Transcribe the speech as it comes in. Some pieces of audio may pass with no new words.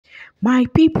My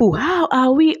people, how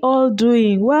are we all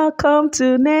doing? Welcome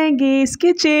to Nengi's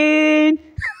Kitchen.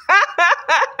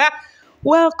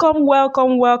 Welcome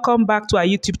back to our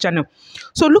YouTube channel.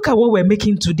 So look at what we're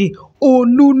making today.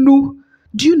 Onunu.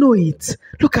 Do you know it?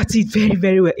 Look at it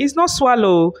very well. It's not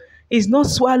swallow. It's not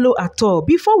swallow at all.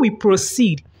 Before we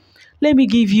proceed, let me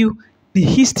give you the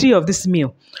history of this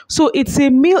meal. So it's a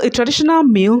meal, a traditional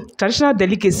meal, traditional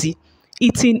delicacy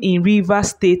eaten in Rivers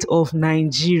State of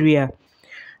Nigeria.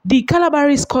 The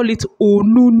Calabaris call it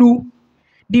Onunu.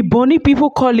 The Boni people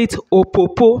call it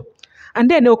Opopo. And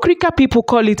then the Okrika people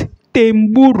call it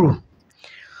Temburu.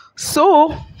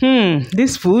 So,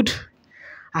 this food,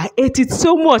 I ate it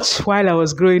so much while I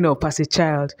was growing up as a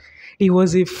child. It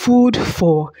was a food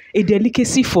for, a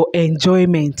delicacy for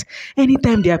enjoyment.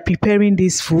 Anytime they are preparing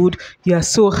this food, you are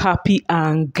so happy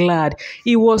and glad.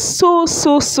 It was so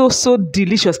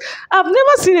delicious. I've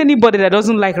never seen anybody that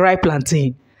doesn't like ripe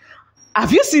plantain.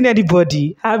 Have you seen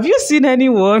anybody? Have you seen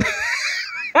anyone?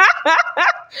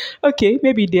 Okay,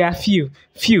 maybe there are few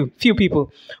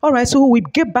people. All right, so we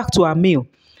get back to our meal.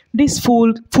 This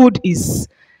food is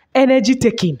energy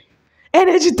taking.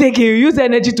 Energy taking, you use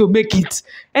energy to make it.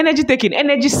 Energy taking,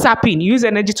 energy sapping, you use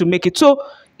energy to make it. So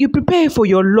you prepare for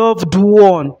your loved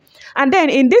one. And then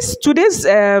in this today's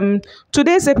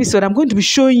episode, I'm going to be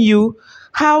showing you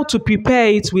how to prepare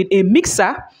it with a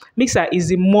mixer. Mixer is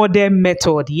the modern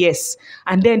method, yes.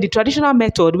 And then the traditional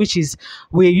method, which is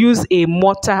we use a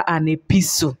mortar and a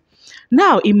pestle.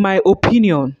 Now, in my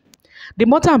opinion, the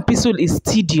mortar and pestle is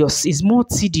tedious, is more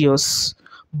tedious,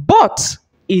 but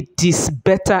it is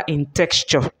better in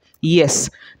texture. Yes,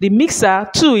 the mixer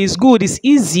too is good, it's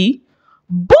easy,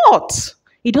 but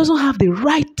it doesn't have the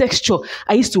right texture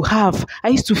I used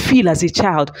to feel as a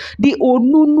child. The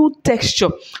Onunu texture.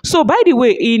 So, by the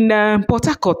way, in Port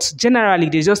Harcourt, generally,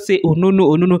 they just say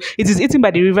Onunu. It is eaten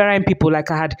by the riverine people,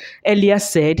 like I had earlier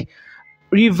said.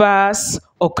 Rivers,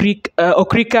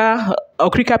 Okrika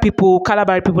people,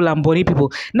 Calabar people, and Boni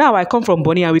people. Now, I come from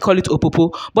Boni and we call it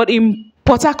Opopo. But in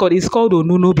Port Harcourt, it's called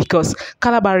Onunu because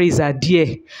Calabaris are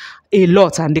there a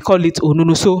lot and they call it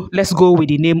Onunu. So let's go with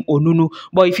the name Onunu.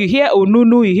 But if you hear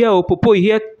Onunu, you hear Opopo, you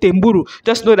hear Temburu,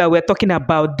 just know that we're talking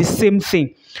about the same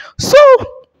thing. So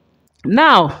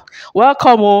now,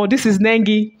 welcome. Oh, this is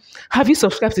Nengi. Have you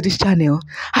subscribed to this channel?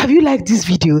 Have you liked this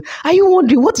video? Are you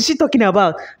wondering what is she talking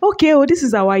about? Okay, oh, this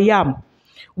is our yam.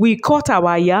 We cut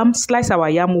our yam, slice our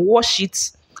yam, wash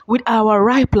it with our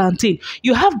ripe plantain.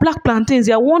 You have black plantains.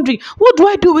 You are wondering, what do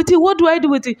I do with it? What do I do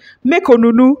with it? Make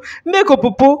Onunu, make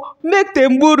Opopo, make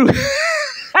Temburu.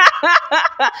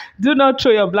 Do not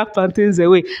throw your black plantains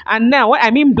away. And now, what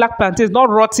I mean black plantains, not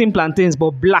rotten plantains,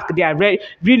 but black. They are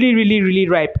really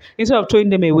ripe. Instead of throwing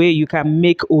them away, you can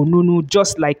make Onunu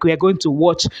just like we are going to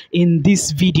watch in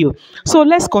this video. So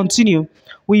let's continue.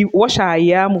 We wash our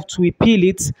yam, we peel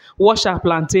it, wash our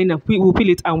plantain, and we peel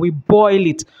it and we boil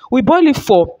it. We boil it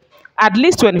for at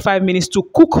least 25 minutes to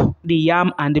cook the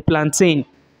yam and the plantain.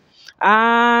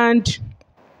 And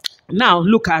now,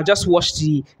 look, I just washed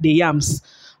the yams.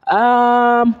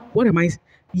 What am I?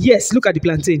 Yes, look at the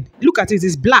plantain. Look at it,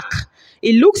 it's black.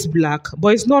 It looks black, but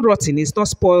it's not rotten. It's not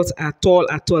spoiled at all.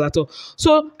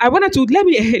 So I wanted to let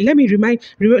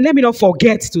me not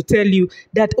forget to tell you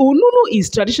that Onunu is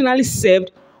traditionally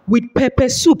served with pepper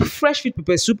soup, fresh fish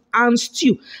pepper soup and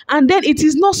stew. And then it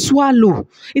is not swallow.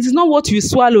 It is not what you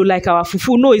swallow like our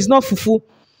fufu. No, it's not fufu.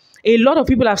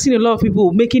 I've seen a lot of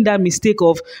people making that mistake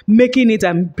of making it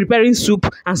and preparing soup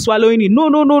and swallowing it.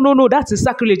 No, that's a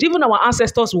sacrilege. Even our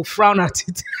ancestors will frown at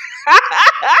it.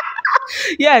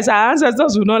 Yes, our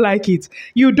ancestors will not like it.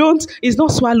 It's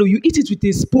not swallow. You eat it with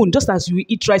a spoon, just as you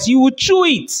eat rice. You will chew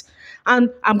it.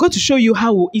 And I'm going to show you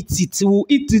how we'll eat it. We'll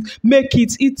eat it, make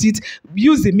it, eat it,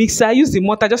 use the mixer, use the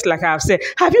mortar, just like I have said.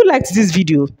 Have you liked this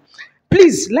video?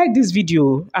 Please like this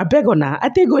video. I beg on her. I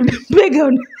beg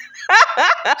on.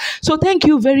 So thank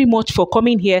you very much for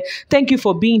coming here. Thank you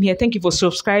for being here. Thank you for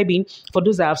subscribing. For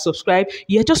those that have subscribed,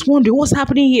 you're just wondering what's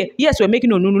happening here. Yes, we're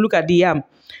making Onunu. Look at the yam.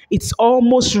 It's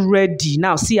almost ready.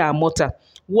 Now see our mortar.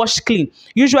 Wash clean.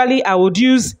 Usually I would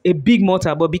use a big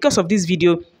mortar, but because of this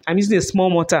video, I'm using a small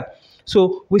mortar.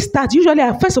 So we start. Usually,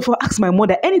 I first of all ask my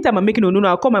mother. Anytime I'm making Onunu,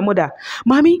 I'll call my mother.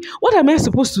 Mommy, what am I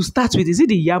supposed to start with? Is it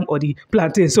the yam or the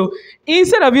plantain? So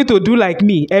instead of you to do like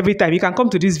me every time, you can come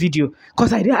to this video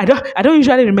because I don't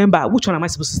usually remember which one am I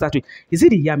supposed to start with. Is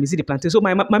it the yam? Is it the plantain? So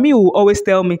my mommy will always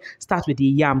tell me start with the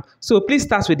yam. So please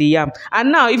start with the yam.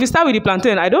 And now, if you start with the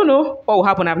plantain, I don't know what will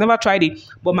happen. I've never tried it,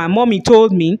 but my mommy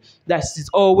told me that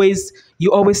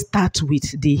you always start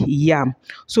with the yam.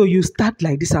 So you start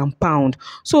like this and pound.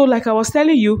 So like I was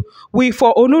telling you,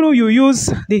 for Onunu, you use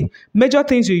the major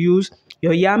things you use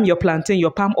your yam, your plantain,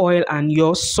 your palm oil, and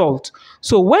your salt.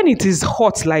 So when it is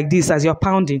hot like this, as you're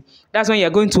pounding, that's when you're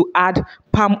going to add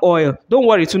palm oil. Don't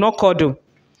worry, to not curdle.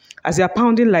 As you're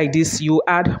pounding like this, you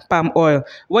add palm oil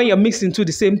when you're mixing to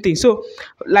the same thing. So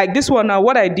like this one now,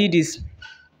 what I did is,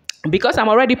 because I'm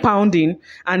already pounding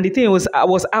and the thing was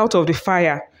out of the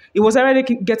fire, it was already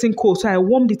getting cold, so I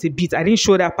warmed it a bit. I didn't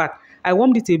show that part. I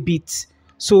warmed it a bit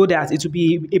so that it would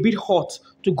be a bit hot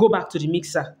to go back to the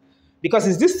mixer, because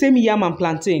it's this same yam and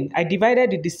plantain. I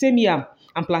divided it, the same yam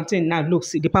and plantain. Now look,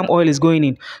 see, the palm oil is going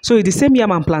in. So it's the same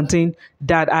yam and plantain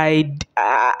that I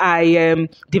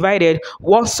divided,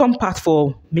 some part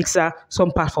for mixer,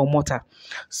 some part for mortar.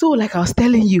 So like I was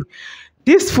telling you,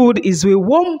 this food is a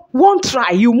one try.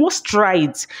 You must try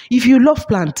it. If you love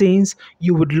plantains,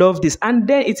 you would love this. And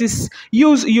then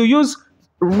you use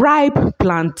ripe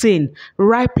plantain,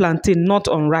 not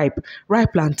unripe.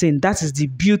 Ripe plantain. That is the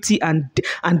beauty and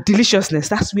deliciousness.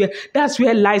 That's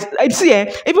where lies. See,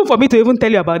 even for me to even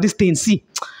tell you about this thing, see,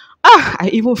 I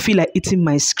even feel like eating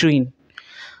my screen.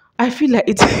 I feel like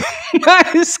eating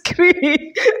my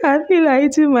screen. I feel like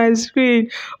eating my screen.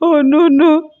 Oh no,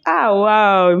 no. Ah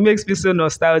wow. It makes me so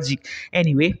nostalgic.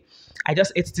 Anyway, I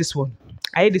just ate this one.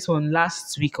 I ate this one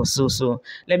last week or so. So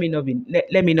let me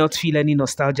not feel any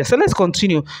nostalgia. So let's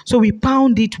continue. So we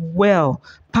pound it well.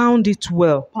 Pound it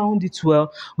well. Pound it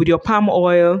well with your palm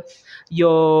oil,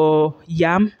 your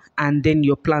yam, and then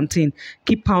your plantain.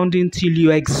 Keep pounding till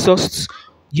you exhaust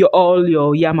all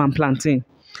your yam and plantain.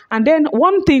 And then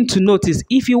one thing to notice,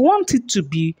 if you want it to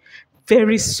be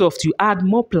very soft, you add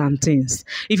more plantains.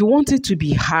 If you want it to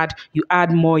be hard, you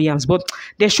add more yams. But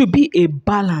there should be a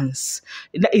balance.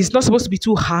 It's not supposed to be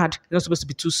too hard. It's not supposed to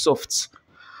be too soft.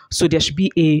 So there should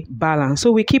be a balance.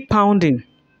 So we keep pounding.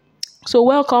 So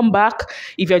welcome back.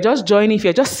 If you're just joining, if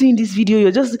you're just seeing this video,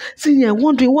 you're just sitting there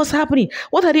wondering what's happening.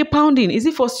 What are they pounding? Is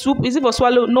it for soup? Is it for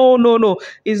swallow? No, no, no.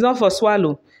 It's not for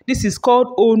swallow. This is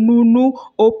called Onunu,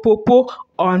 Opopo,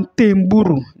 and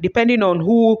Temburu, depending on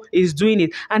who is doing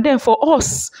it. And then for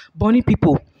us, Bonny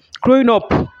people, growing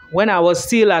up, when I was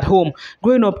still at home,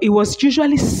 growing up, it was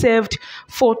usually served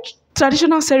for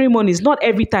traditional ceremonies, not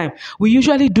every time. We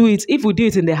usually do it, if we do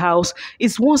it in the house,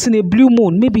 it's once in a blue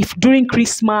moon, maybe during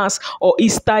Christmas or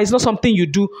Easter. It's not something you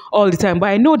do all the time. But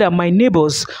I know that my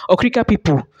neighbors, Okrika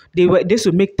people, they used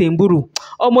to make Temburu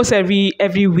almost every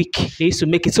week. They used to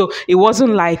make it. So it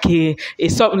wasn't like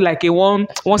something like a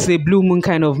once in a blue moon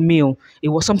kind of meal. It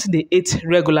was something they ate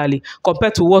regularly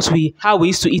compared to how we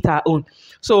used to eat our own.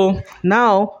 So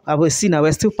now we're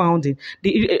still pounding.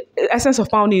 The essence of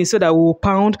pounding is so that we will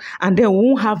pound and then we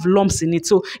won't have lumps in it.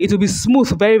 So it will be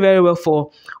smooth very, very well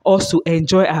for us to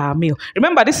enjoy our meal.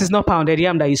 Remember, this is not pounded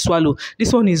yam that you swallow.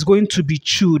 This one is going to be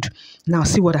chewed. Now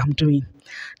see what I'm doing.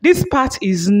 This part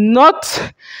is not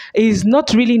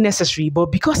really necessary, but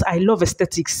because I love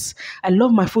aesthetics, I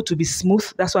love my food to be smooth.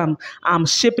 That's why I'm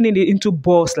shaping it into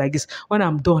balls like this. When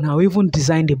I'm done, I'll even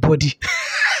design the body.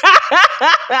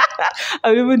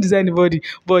 I'll even design the body.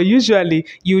 But usually,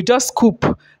 you just scoop,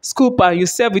 and you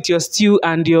serve with your stew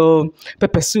and your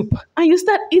pepper soup, and you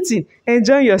start eating,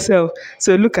 enjoying yourself.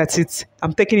 So look at it.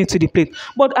 I'm taking it to the plate.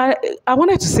 But I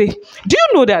wanted to say, do you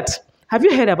know that? Have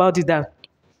you heard about it that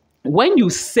when you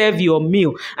serve your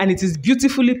meal and it is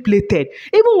beautifully plated,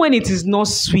 even when it is not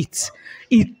sweet,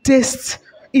 it tastes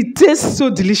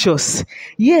so delicious.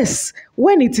 Yes,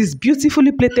 when it is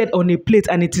beautifully plated on a plate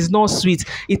and it is not sweet,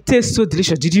 it tastes so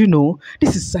delicious. Did you know?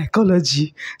 This is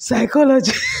psychology.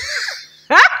 Psychology.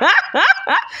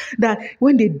 That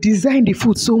when they design the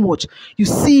food so much, you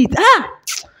see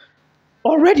it.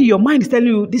 Already your mind is telling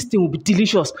you this thing will be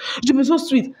delicious. It will be so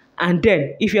sweet. And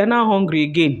then, if you are now hungry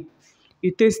again,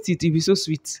 you taste it, it'll be so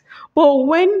sweet. But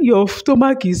when your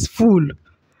stomach is full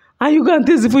and you go and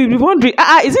taste the food, you'll be wondering,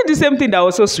 is it the same thing that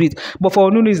was so sweet? But for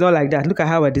Onunu, it's not like that. Look at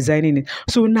how we're designing it.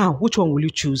 So now, which one will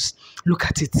you choose? Look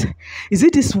at it. Is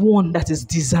it this one that is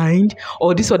designed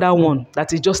or this other one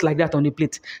that is just like that on the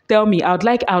plate? Tell me. I would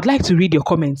like to read your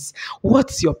comments.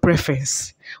 What's your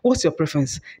preference? What's your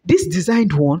preference? This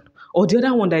designed one or the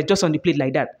other one that is just on the plate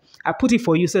like that? I put it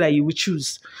for you so that you will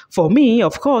choose. For me,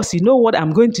 of course, you know what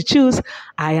I'm going to choose.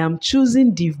 I am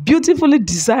choosing the beautifully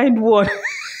designed one.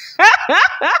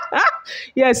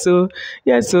 Yes, so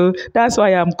that's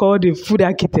why I'm called a food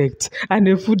architect and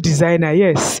a food designer.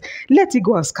 Yes, let it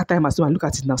go and scatter my soul and look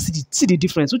at it now. See the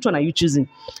difference. Which one are you choosing?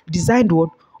 Designed one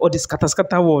or the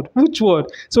scatter one? Which one?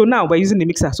 So now we're using the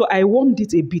mixer. So I warmed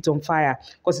it a bit on fire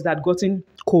because it had gotten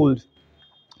cold.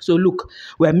 So look,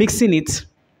 we're mixing it.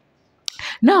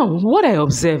 Now, what I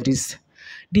observed is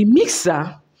the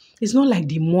mixer is not like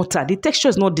the mortar. The texture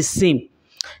is not the same.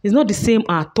 It's not the same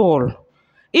at all.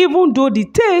 Even though the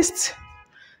taste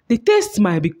The taste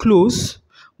might be close,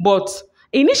 but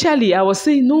initially I was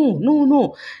saying, no, no,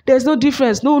 no, there's no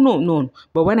difference. No, no, no.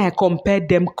 But when I compared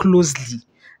them closely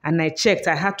and I checked,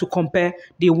 I had to compare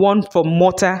the one from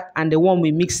mortar and the one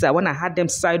with mixer. When I had them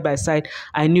side by side,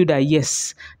 I knew that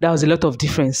yes, there was a lot of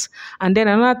difference. And then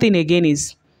another thing again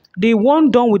is the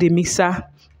one done with a mixer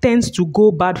tends to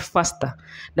go bad faster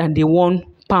than the one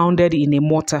pounded in a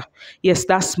mortar. Yes,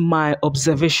 that's my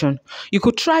observation. You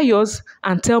could try yours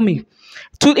and tell me.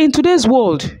 In today's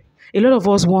world, a lot of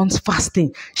us want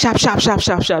fasting. Sharp, sharp, sharp,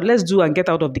 sharp, sharp. Let's do and get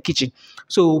out of the kitchen.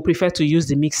 So we prefer to use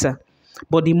the mixer.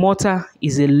 But the mortar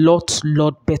is a lot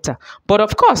better. But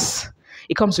of course,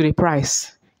 it comes with a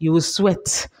price. You will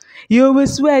sweat. You will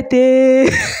sweat. Eh?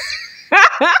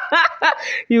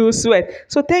 You will sweat.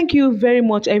 So thank you very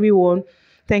much, everyone.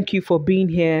 Thank you for being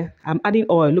here. I'm adding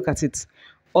oil. Look at it.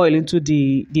 Oil into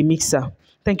the mixer.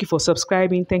 Thank you for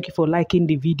subscribing. Thank you for liking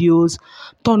the videos.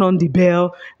 Turn on the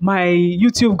bell. My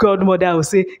YouTube godmother will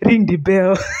say, ring the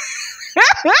bell.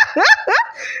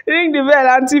 Ring the bell,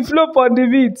 anti-flop on the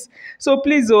beat. So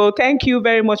please, thank you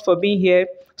very much for being here.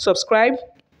 Subscribe,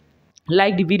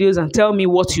 like the videos, and tell me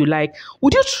what you like.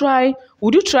 Would you try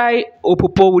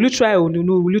Opopo? Will you try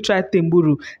Onunu? Will you try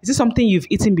Temburu? Is it something you've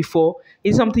eaten before?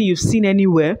 Is it something you've seen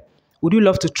anywhere? Would you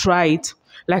love to try it?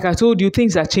 Like I told you,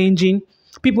 things are changing.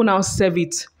 People now serve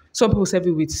it. Some people serve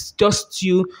it with just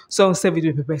stew. Some serve it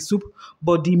with pepper soup.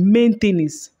 But the main thing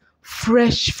is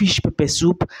fresh fish pepper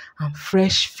soup and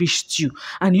fresh fish stew.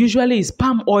 And usually it's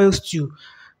palm oil stew.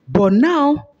 But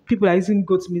now people are using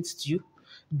goat meat stew,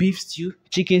 beef stew,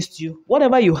 chicken stew,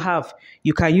 whatever you have,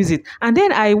 you can use it. And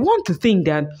then I want to think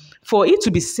that for it to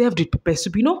be served with pepper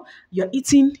soup,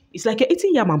 it's like you're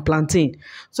eating yam and plantain.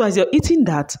 So as you're eating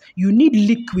that, you need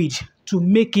liquid to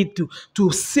make it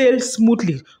to sail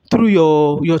smoothly through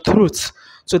your throat.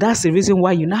 So that's the reason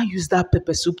why you now use that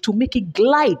pepper soup to make it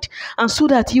glide, and so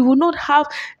that you will not have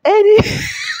any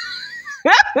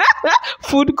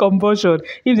food combustion.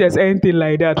 If there's anything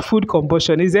like that, food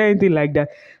combustion, is there anything like that?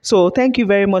 So thank you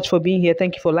very much for being here.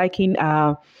 Thank you for liking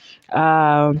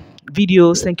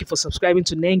videos. Thank you for subscribing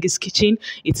to Nengi's Kitchen.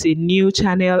 It's a new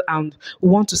channel and we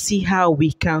want to see how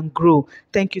we can grow.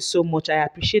 Thank you so much. I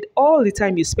appreciate all the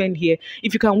time you spend here.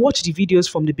 If you can watch the videos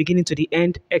from the beginning to the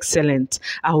end, excellent.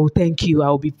 I will thank you. I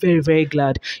will be very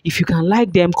glad. If you can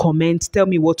like them, comment, tell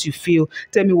me what you feel,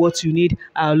 tell me what you need.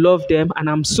 I love them and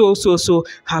I'm so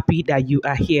happy that you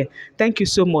are here. Thank you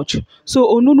so much. So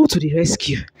Onunu to the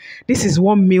rescue. This is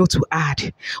one meal to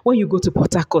add when you go to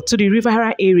Port Harcourt, to the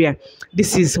Riviera area.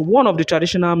 This is one of the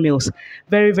traditional meals.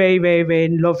 Very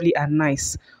lovely and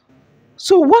nice.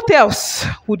 So what else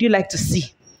would you like to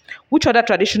see? Which other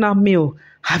traditional meal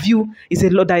is a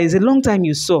long time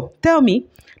you saw? Tell me.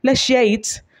 Let's share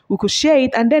it. We could share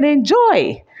it and then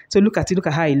enjoy. So look at it. Look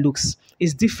at how it looks.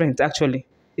 It's different, actually.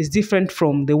 It's different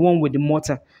from the one with the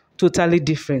mortar. Totally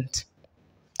different.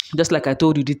 Just like I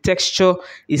told you, the texture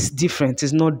is different.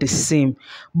 It's not the same.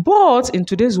 But in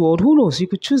today's world, who knows? You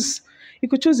could choose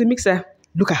the mixer.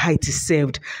 Look at how it is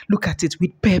served. Look at it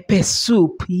with pepper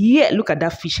soup. Yeah, look at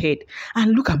that fish head.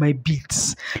 And look at my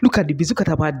beets. Look at the beets. Look at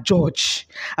our judge.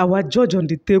 Our judge on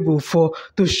the table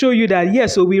to show you that,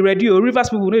 yes, so we ready. Rivers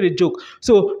people know the joke.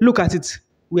 So look at it.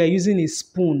 We are using a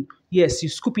spoon. Yes, you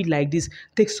scoop it like this.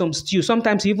 Take some stew.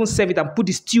 Sometimes you even serve it and put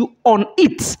the stew on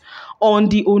it, on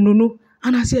the onunu.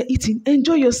 And as you're eating,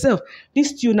 enjoy yourself. This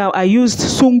stew now, I used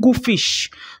sungu fish.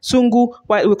 Sungu,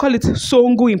 well, we call it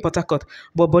songu in Port Harcourt,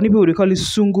 but Boni people will call it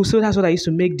sungu. So that's what I used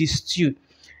to make this stew.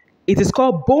 It is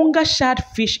called bonga shad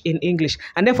fish in English.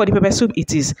 And then for the pepper soup,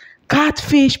 it is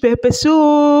catfish pepper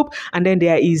soup. And then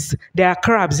there are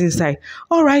crabs inside.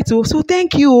 All right, so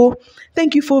thank you.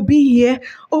 Thank you for being here.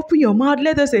 Open your mouth.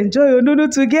 Let us enjoy Onunu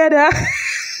together.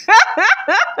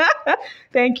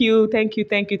 Thank you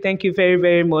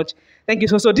very much. Thank you.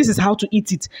 So this is how to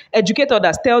eat it. Educate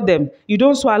others. Tell them. You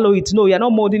don't swallow it. No, you're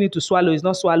not molding it to swallow. It's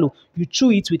not swallow. You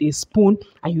chew it with a spoon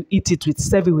and you eat it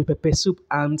serve it with pepper soup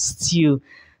and stew.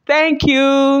 Thank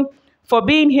you for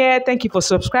being here. Thank you for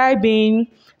subscribing.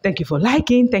 Thank you for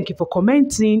liking. Thank you for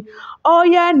commenting. Oh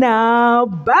yeah, now.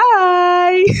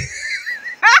 Bye.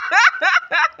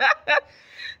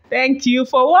 Thank you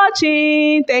for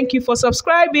watching. Thank you for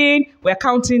subscribing. We're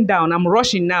counting down. I'm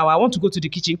rushing now. I want to go to the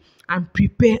kitchen and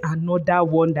prepare another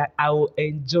one that I will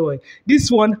enjoy. This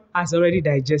one has already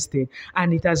digested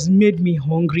and it has made me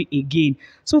hungry again.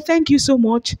 So thank you so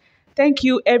much. Thank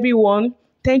you, everyone.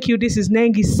 Thank you. This is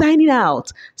Nengi signing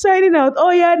out. Signing out.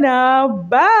 Oh yeah, now.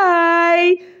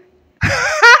 Bye.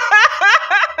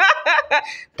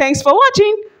 Thanks for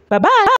watching. Bye-bye.